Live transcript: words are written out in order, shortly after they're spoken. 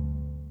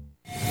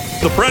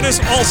The Prentice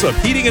Alsop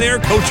Heating and Air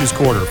Coaches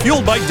Corner,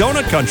 fueled by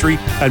Donut Country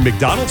and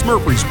McDonald's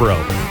Murfreesboro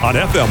on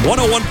FM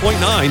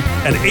 101.9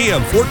 and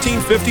AM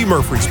 1450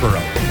 Murfreesboro,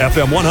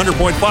 FM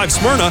 100.5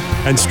 Smyrna,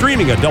 and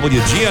streaming at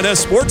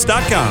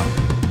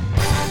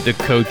WGNSSports.com. The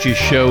Coaches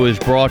Show is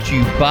brought to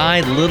you by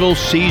Little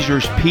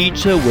Caesars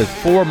Pizza with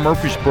 4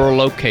 Murfreesboro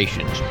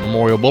locations: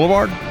 Memorial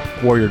Boulevard,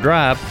 Warrior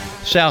Drive,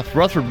 South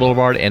Rutherford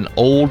Boulevard, and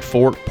Old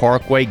Fort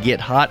Parkway.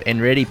 Get hot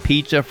and ready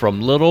pizza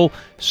from Little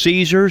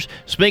Caesars.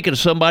 Speaking of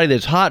somebody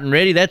that's hot and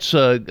ready, that's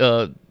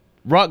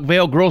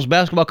Rockvale girls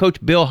basketball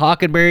coach Bill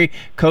Hockenberry.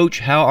 Coach,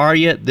 how are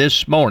you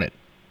this morning?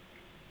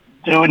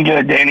 Doing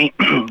good, Danny.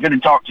 Good to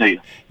talk to you.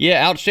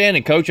 Yeah,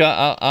 outstanding, Coach.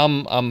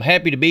 I'm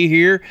happy to be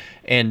here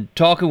and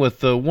talking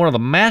with one of the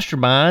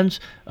masterminds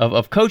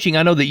of coaching.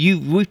 I know that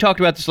we've talked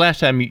about this last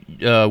time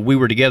we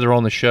were together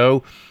on the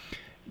show.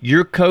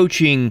 Your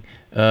coaching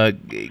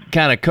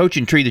kind of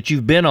coaching tree that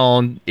you've been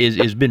on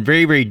has been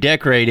very, very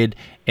decorated,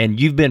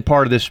 and you've been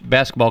part of this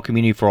basketball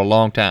community for a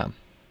long time.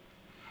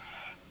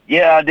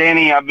 Yeah,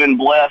 Danny, I've been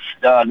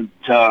blessed to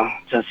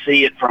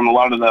see it from a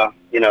lot of the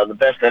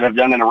best that have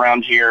done it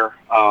around here.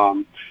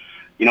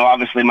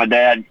 Obviously my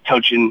dad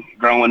coaching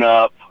growing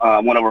up,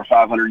 won over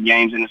 500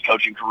 games in his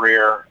coaching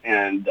career,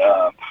 and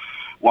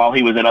while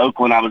he was at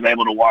Oakland, I was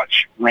able to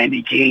watch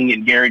Randy King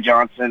and Gary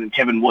Johnson and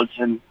Kevin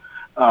Woodson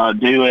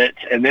do it.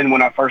 And then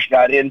when I first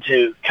got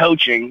into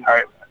coaching,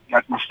 I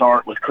got my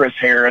start with Chris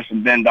Harris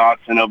and Ben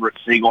Dotson over at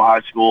Siegel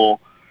High School,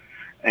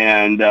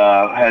 and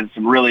had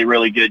some really,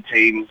 really good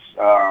teams,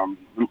 a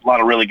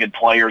lot of really good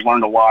players,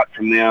 learned a lot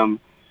from them.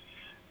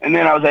 And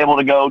then I was able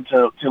to go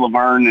to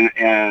Laverne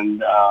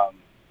and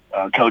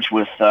coach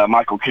with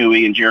Michael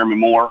Cooey and Jeremy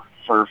Moore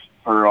for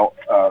 3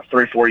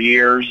 or 4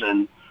 years,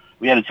 and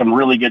we had some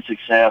really good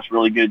success,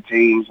 really good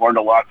teams, learned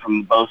a lot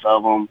from both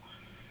of them.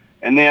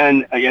 And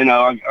then,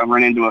 I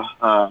ran into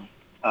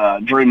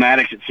Drew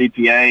Maddox at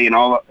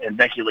CPA and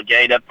Becky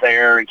Legate up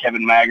there and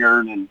Kevin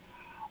Maggard, and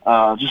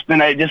just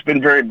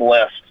been very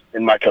blessed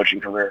in my coaching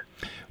career.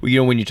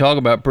 Well, when you talk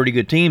about pretty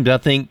good teams, I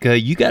think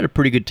you got a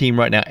pretty good team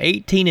right now,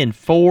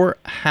 18-4.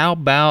 How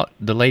about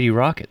the Lady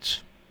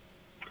Rockets?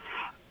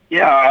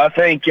 Yeah, I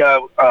think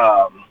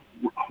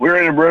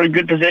we're in a really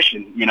good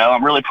position.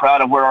 I'm really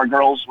proud of what our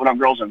girls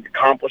have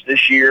accomplished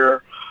this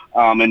year.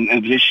 And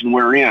the position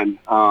we're in.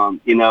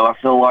 I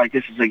feel like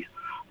this is the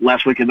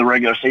last week of the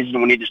regular season,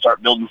 and we need to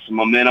start building some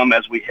momentum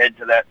as we head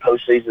to that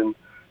postseason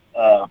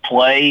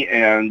play.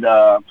 And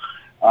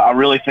I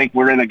really think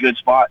we're in a good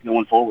spot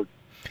going forward.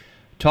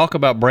 Talk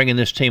about bringing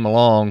this team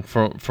along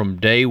from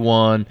day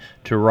one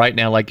to right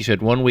now. Like you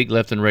said, 1 week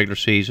left in the regular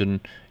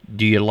season.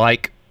 Do you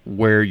like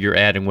where you're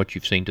at and what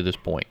you've seen to this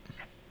point?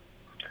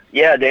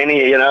 Yeah,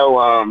 Danny,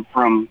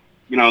 from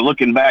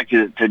looking back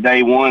to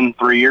day one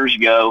 3 years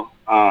ago,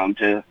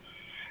 to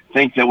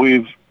think that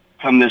we've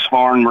come this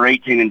far and we're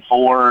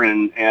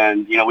 18-4,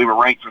 and we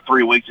were ranked for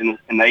 3 weeks in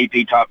the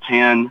AP top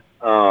 10.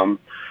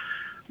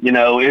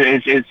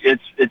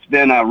 It's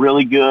been a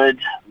really good,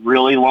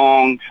 really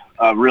long,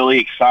 really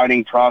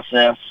exciting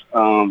process.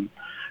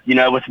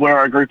 With where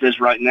our group is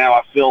right now,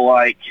 I feel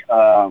like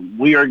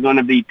we are going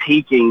to be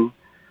peaking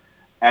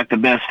at the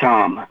best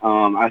time.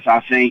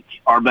 I think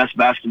our best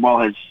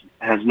basketball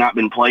has not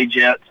been played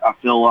yet. I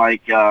feel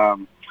like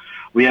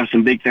we have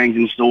some big things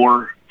in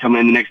store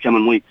coming in the next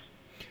coming weeks.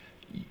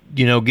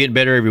 Getting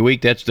better every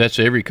week, that's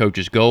every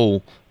coach's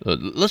goal.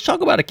 Let's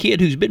talk about a kid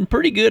who's been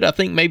pretty good, I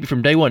think, maybe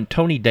from day one,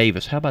 Tony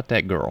Davis. How about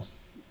that girl?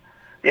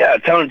 Yeah,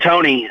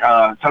 Tony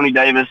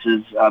Davis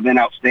has been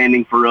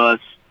outstanding for us.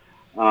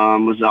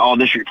 Was an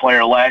all-district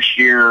player last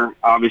year.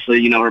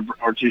 Obviously,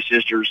 our two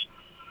sisters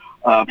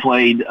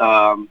played,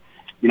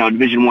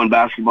 Division I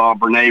basketball.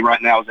 Brene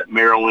right now is at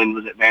Maryland,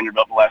 was at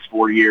Vanderbilt the last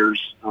 4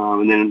 years.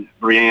 And then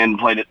Brienne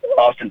played at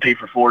Austin Peay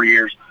for 4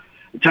 years.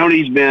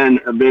 Tony's been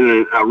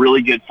a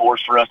really good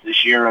force for us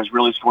this year, has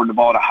really scored the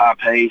ball at a high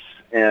pace.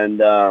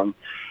 And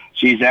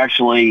she's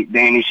actually,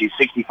 Danny, she's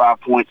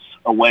 65 points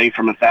away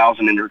from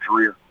 1,000 in her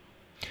career.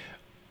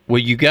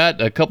 Well, you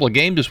got a couple of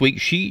games this week.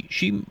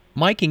 She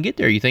might can get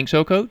there. You think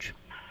so, Coach?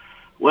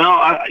 Well,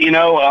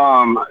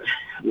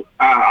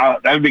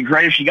 that would be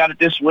great if she got it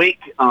this week.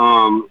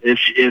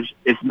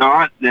 If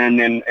not, then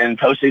in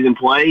postseason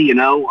play,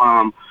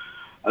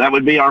 that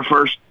would be our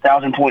first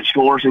 1,000-point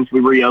score since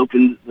we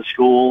reopened the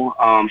school.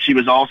 She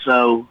was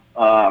also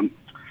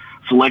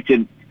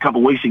selected a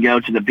couple weeks ago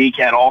to the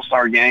BCAT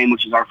All-Star game,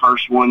 which is our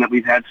first one that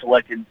we've had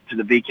selected to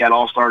the BCAT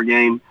All-Star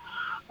game.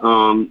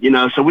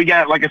 So we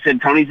got, like I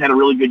said, Tony's had a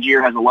really good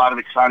year, has a lot of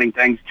exciting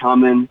things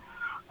coming.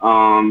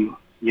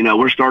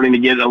 We're starting to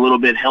get a little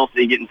bit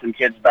healthy, getting some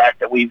kids back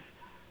that we've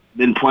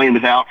been playing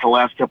without for the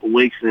last couple of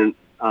weeks. And,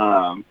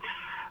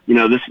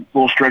 this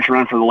little stretch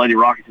run for the Lady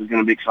Rockets is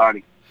going to be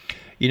exciting.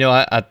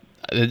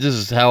 This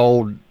is how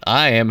old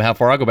I am, how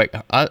far I go back.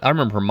 I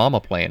remember her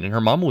mama playing, and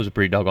her mama was a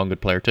pretty doggone good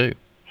player too.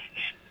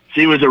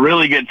 She was a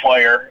really good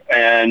player,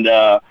 and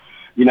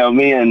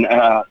me and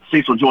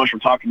Cecil Joyce were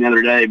talking the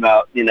other day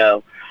about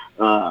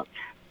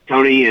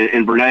Tony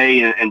and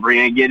Brene and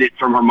Brienne get it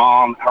from her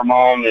mom. Her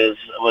mom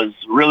was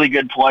a really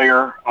good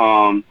player.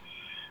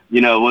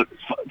 What's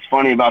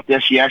funny about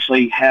this, she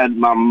actually had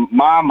my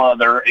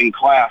mother in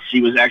class.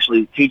 She was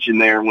actually teaching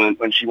there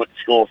when she went to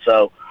school.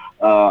 So,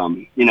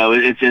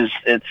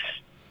 it's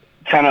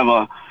kind of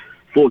a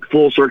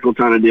full circle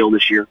kind of deal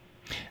this year.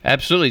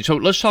 Absolutely. So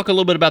let's talk a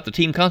little bit about the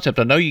team concept.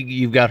 I know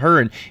you've got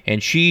her,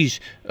 and she's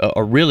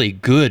a really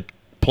good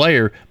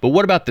player, but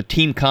what about the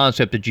team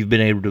concept that you've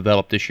been able to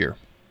develop this year?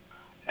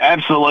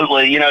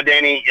 Absolutely.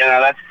 Danny,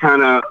 that's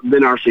kind of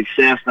been our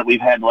success that we've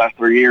had the last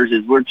 3 years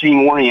is we're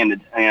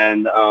team-oriented.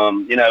 And,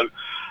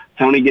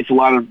 Tony gets a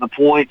lot of the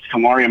points.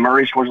 Kamaria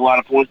Murray scores a lot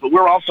of points, but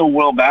we're also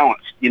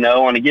well-balanced.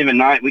 On a given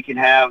night, we can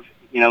have,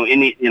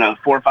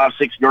 4, 5,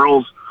 6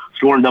 girls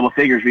scoring double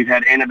figures. We've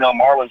had Annabelle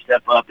Marlin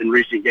step up in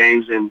recent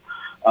games and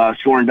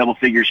scoring double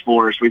figures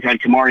for us. We've had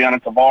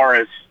Kamariana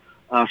Tavares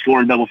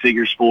scoring double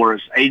figures for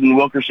us. Aiden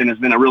Wilkerson has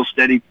been a real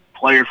steady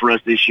player for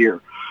us this year.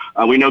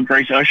 We know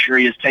Grace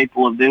Ushery is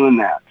capable of doing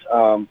that.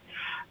 And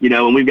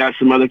we've got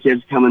some other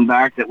kids coming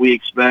back that we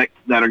expect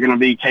that are going to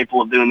be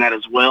capable of doing that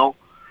as well.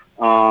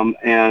 I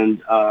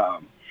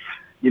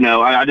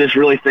just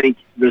really think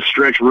the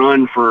stretch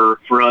run for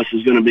us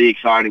is going to be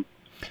exciting.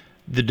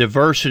 The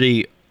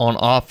diversity on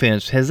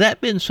offense, has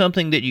that been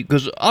something that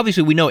because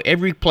obviously we know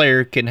every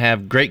player can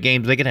have great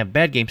games, they can have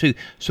bad games too.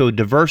 So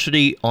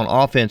diversity on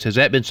offense, has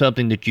that been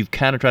something that you've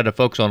kind of tried to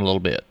focus on a little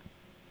bit?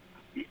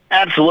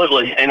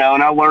 Absolutely. And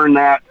I learned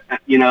that,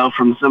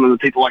 from some of the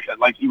people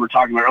like you were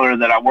talking about earlier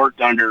that I worked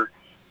under.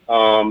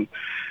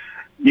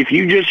 If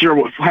you just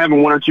are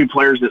having 1 or 2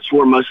 players that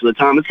score most of the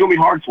time, it's going to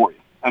be hard for you.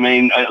 I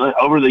mean,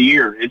 over the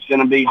year, it's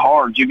going to be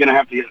hard. You're going to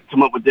have to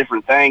come up with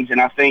different things.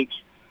 And I think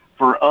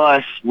for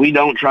us, we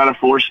don't try to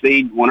force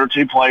feed 1 or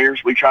 2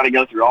 players. We try to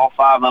go through all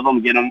 5 of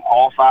them, get them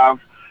all 5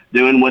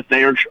 doing what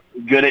they're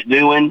good at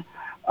doing.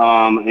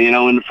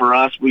 And for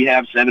us, we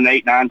have 7,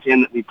 8, 9,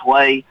 10 that we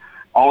play.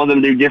 All of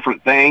them do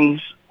different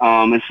things.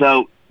 And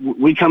so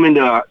we come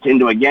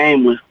into a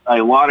game with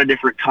a lot of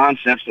different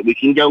concepts that we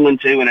can go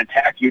into and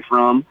attack you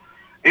from.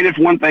 And if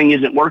one thing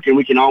isn't working,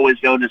 we can always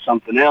go to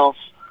something else.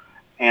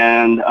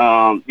 And,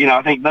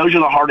 I think those are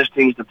the hardest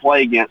teams to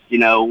play against,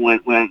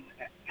 when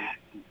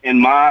in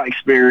my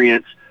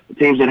experience, the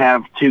teams that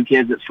have 2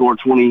 kids that score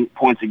 20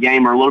 points a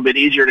game are a little bit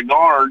easier to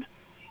guard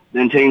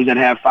than teams that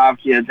have 5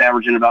 kids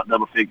averaging about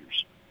double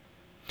figures.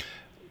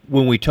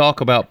 When we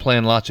talk about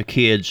playing lots of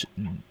kids,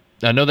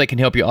 I know they can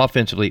help you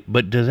offensively,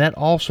 but does that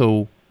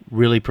also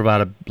really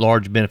provide a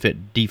large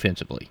benefit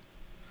defensively?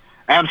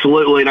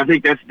 Absolutely, and I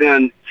think that's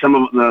been some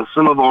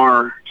of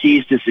our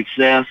keys to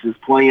success is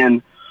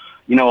playing,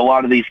 a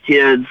lot of these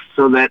kids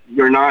so that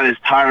you're not as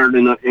tired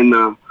in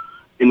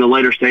the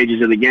later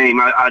stages of the game.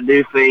 I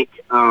do think,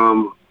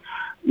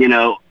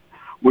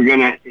 we're going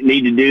to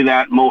need to do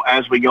that more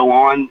as we go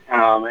on,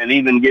 and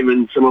even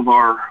giving some of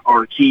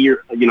our key,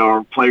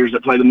 our players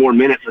that play the more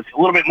minutes, a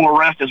little bit more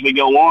rest as we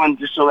go on,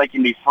 just so they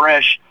can be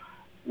fresh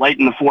late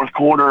in the fourth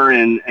quarter,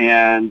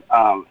 and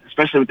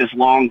especially with this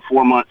long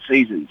 4-month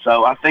season.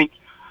 So I think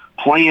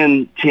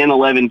playing 10,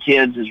 11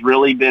 kids has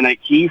really been a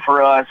key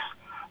for us.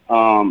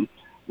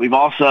 We've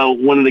also,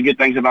 one of the good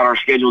things about our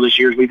schedule this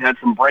year is we've had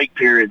some break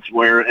periods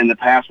where in the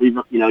past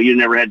you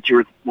never had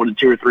more than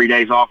 2 or 3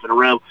 days off in a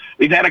row.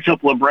 We've had a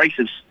couple of breaks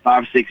of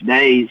 5, 6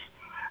 days,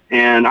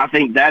 and I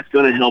think that's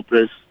going to help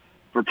us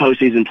for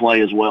postseason play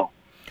as well.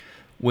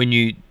 When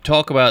you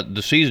talk about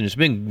the season, it's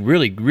been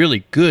really,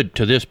 really good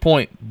to this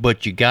point,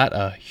 but you got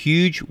a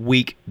huge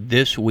week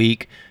this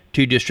week,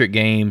 2 district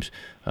games,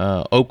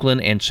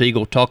 Oakland and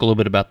Siegel. Talk a little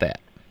bit about that.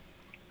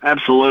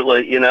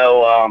 Absolutely.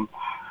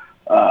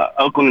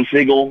 Oakland and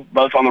Siegel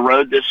both on the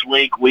road this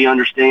week. We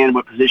understand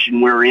what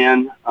position we're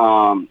in.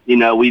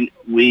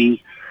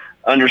 We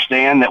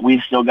understand that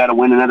we've still got to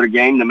win another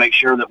game to make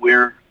sure that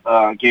we're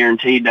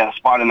guaranteed a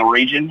spot in the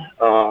region.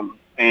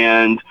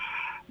 And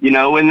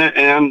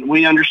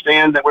we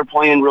understand that we're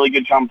playing really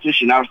good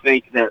competition. I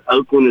think that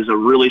Oakland is a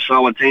really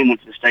solid team.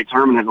 Went to the state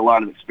tournament, has a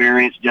lot of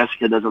experience.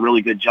 Jessica does a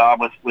really good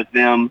job with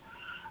them.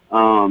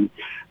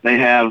 They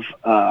have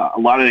a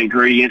lot of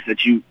ingredients that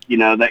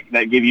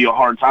that give you a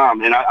hard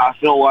time. And I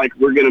feel like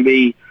we're going to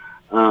be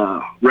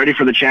ready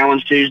for the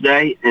challenge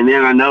Tuesday. And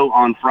then I know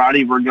on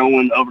Friday we're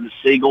going over to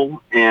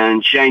Siegel.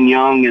 And Shane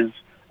Young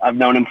I've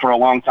known him for a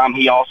long time.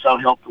 He also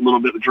helped a little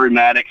bit with Drew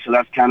Maddox. So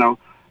that's kind of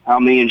how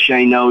me and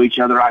Shane know each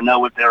other. I know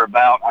what they're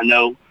about. I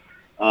know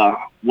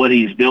what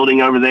he's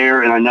building over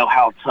there. And I know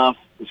how tough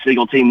the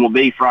Siegel team will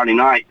be Friday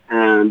night.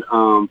 And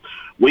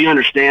we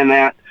understand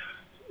that.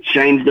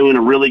 Shane's doing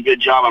a really good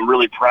job. I'm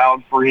really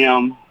proud for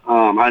him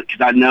because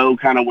I know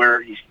kind of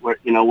where it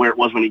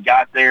was when he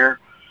got there.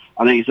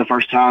 I think it's the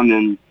first time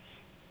in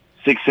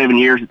 6, 7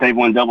 years that they've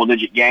won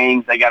double-digit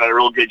games. They got a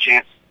real good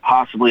chance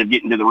possibly of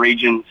getting to the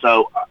region.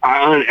 So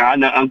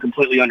I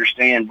completely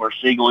understand where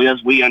Siegel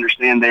is. We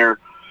understand they're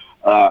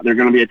going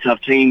to be a tough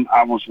team.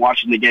 I was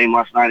watching the game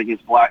last night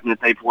against Blackman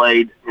that they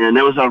played, and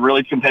it was a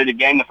really competitive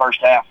game the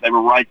first half. They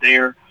were right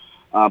there.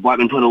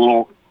 Blackman put a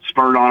little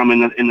spurt on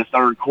them in the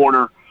third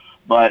quarter.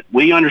 But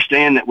we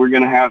understand that we're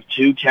going to have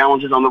 2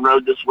 challenges on the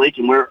road this week,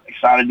 and we're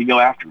excited to go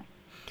after them.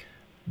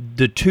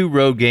 the 2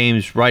 road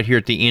games right here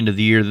at the end of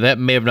the year, that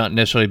may have not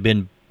necessarily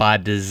been by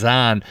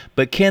design,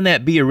 but can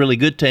that be a really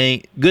good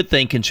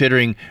thing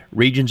considering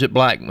regions at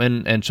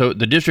Blackman, and so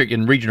the district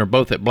and region are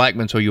both at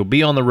Blackman, so you'll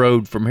be on the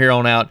road from here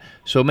on out,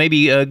 so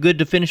maybe good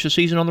to finish the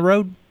season on the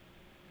road?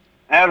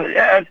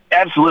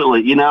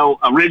 Absolutely. You know,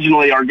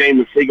 originally our game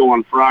with Siegel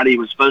on Friday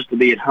was supposed to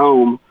be at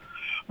home,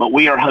 but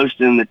we are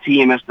hosting the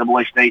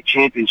TMSAA State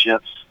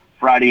Championships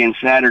Friday and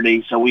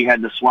Saturday, so we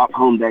had to swap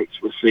home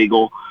dates with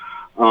Siegel.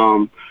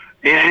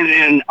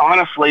 And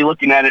honestly,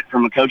 looking at it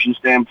from a coaching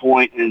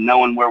standpoint and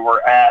knowing where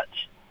we're at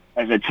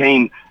as a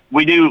team,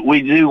 we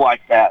do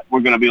like that.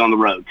 We're going to be on the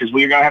road because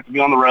we're going to have to be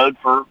on the road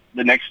for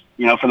the next,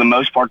 for the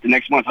most part, the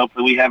next month.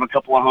 Hopefully we have a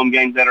couple of home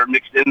games that are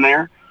mixed in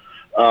there.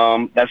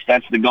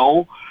 That's the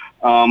goal.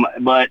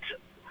 But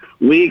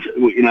we're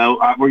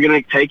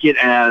going to take it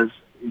as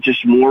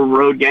just more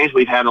road games.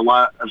 We've had a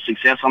lot of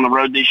success on the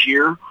road this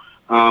year.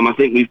 I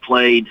think we've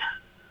played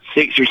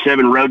 6 or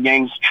 7 road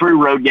games,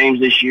 true road games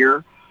this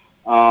year.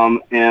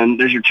 And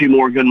there's your 2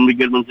 more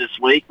good ones this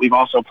week. We've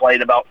also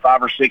played about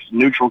 5 or 6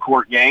 neutral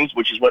court games,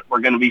 which is what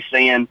we're going to be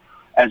seeing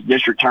as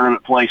district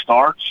tournament play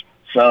starts.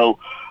 So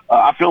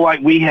I feel like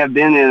we have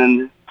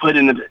been put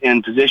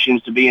in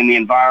positions to be in the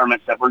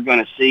environments that we're going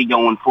to see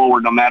going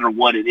forward, no matter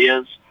what it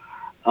is.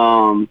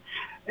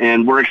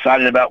 And we're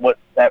excited about what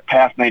that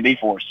path may be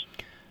for us.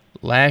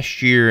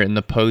 Last year in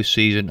the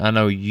postseason, I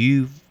know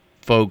you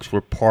folks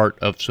were part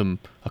of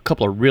a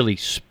couple of really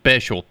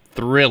special,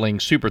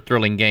 super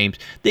thrilling games.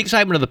 The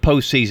excitement of the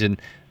postseason,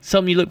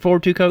 something you look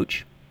forward to,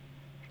 Coach?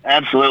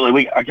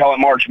 Absolutely. I call it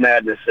March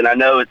Madness, and I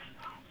know it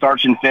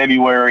starts in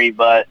February,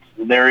 but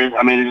there's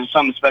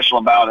something special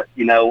about it.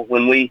 You know,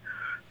 when we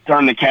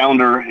turn the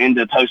calendar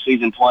into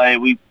postseason play,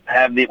 we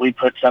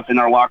put stuff in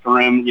our locker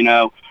room,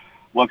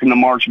 welcome to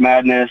March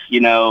Madness,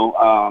 and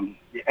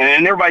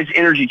everybody's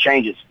energy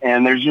changes,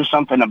 and there's just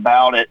something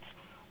about it.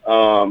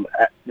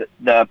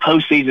 The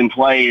postseason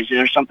play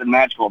there's something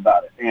magical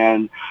about it.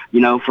 And,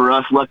 for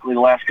us, luckily the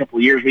last couple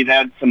of years, we've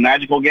had some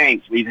magical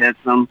games. We've had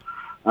some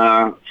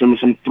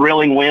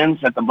thrilling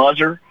wins at the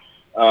buzzer.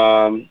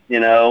 A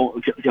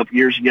couple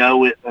years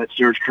ago at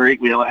Stewart's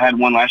Creek, we had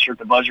one last year at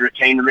the buzzer at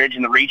Cane Ridge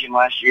in the region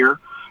last year.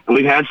 And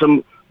we've had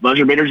some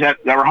buzzer beaters that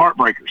were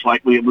heartbreakers.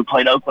 Like we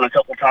played Oakland a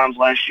couple times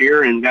last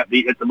year and got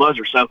beat at the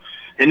buzzer. So,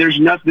 and there's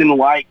nothing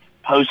like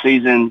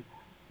postseason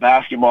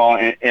basketball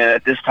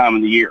at this time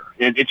of the year.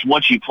 It's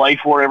what you play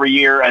for every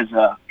year as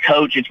a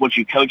coach. It's what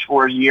you coach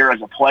for as a year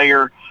as a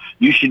player.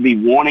 You should be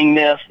wanting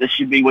this. This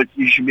should be what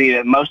you should be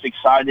the most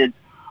excited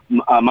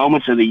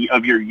moments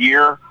of your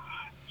year.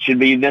 Should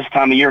be this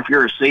time of year. If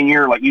you're a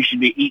senior, like you should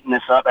be eating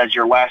this up as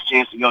your last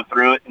chance to go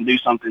through it and do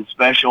something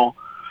special.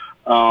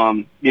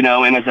 And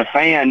as a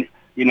fan,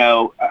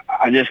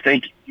 I just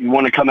think you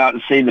want to come out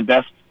and see the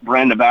best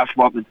brand of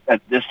basketball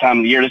at this time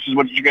of the year. This is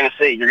what you're going to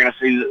see. You're going to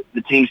see the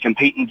teams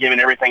competing, giving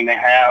everything they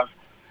have,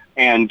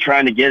 and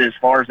trying to get as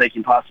far as they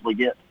can possibly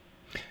get.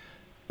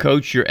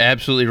 Coach, you're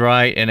absolutely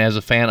right, and as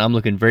a fan, I'm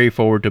looking very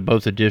forward to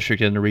both the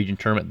district and the region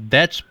tournament.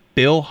 That's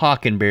Bill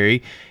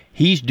Hockenberry.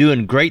 He's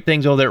doing great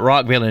things over there at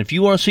Rockville, and if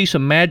you want to see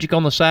some magic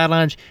on the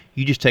sidelines,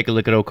 you just take a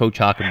look at old Coach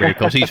Hockenberry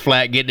because he's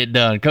flat getting it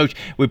done. Coach,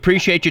 we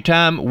appreciate your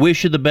time.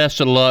 Wish you the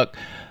best of luck.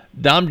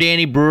 I'm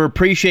Danny Brewer.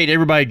 Appreciate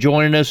everybody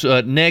joining us.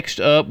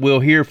 Next up, we'll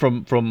hear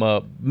from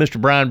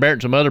Mr. Brian Barrett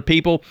and some other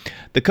people.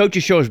 The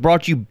Coaches Show is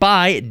brought to you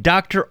by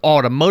Dr.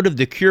 Automotive,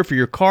 the cure for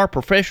your car,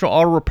 professional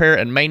auto repair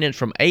and maintenance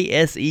from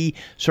ASE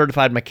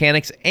certified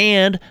mechanics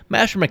and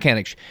master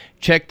mechanics.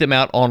 Check them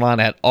out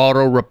online at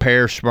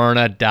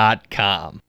autorepairsmyrna.com.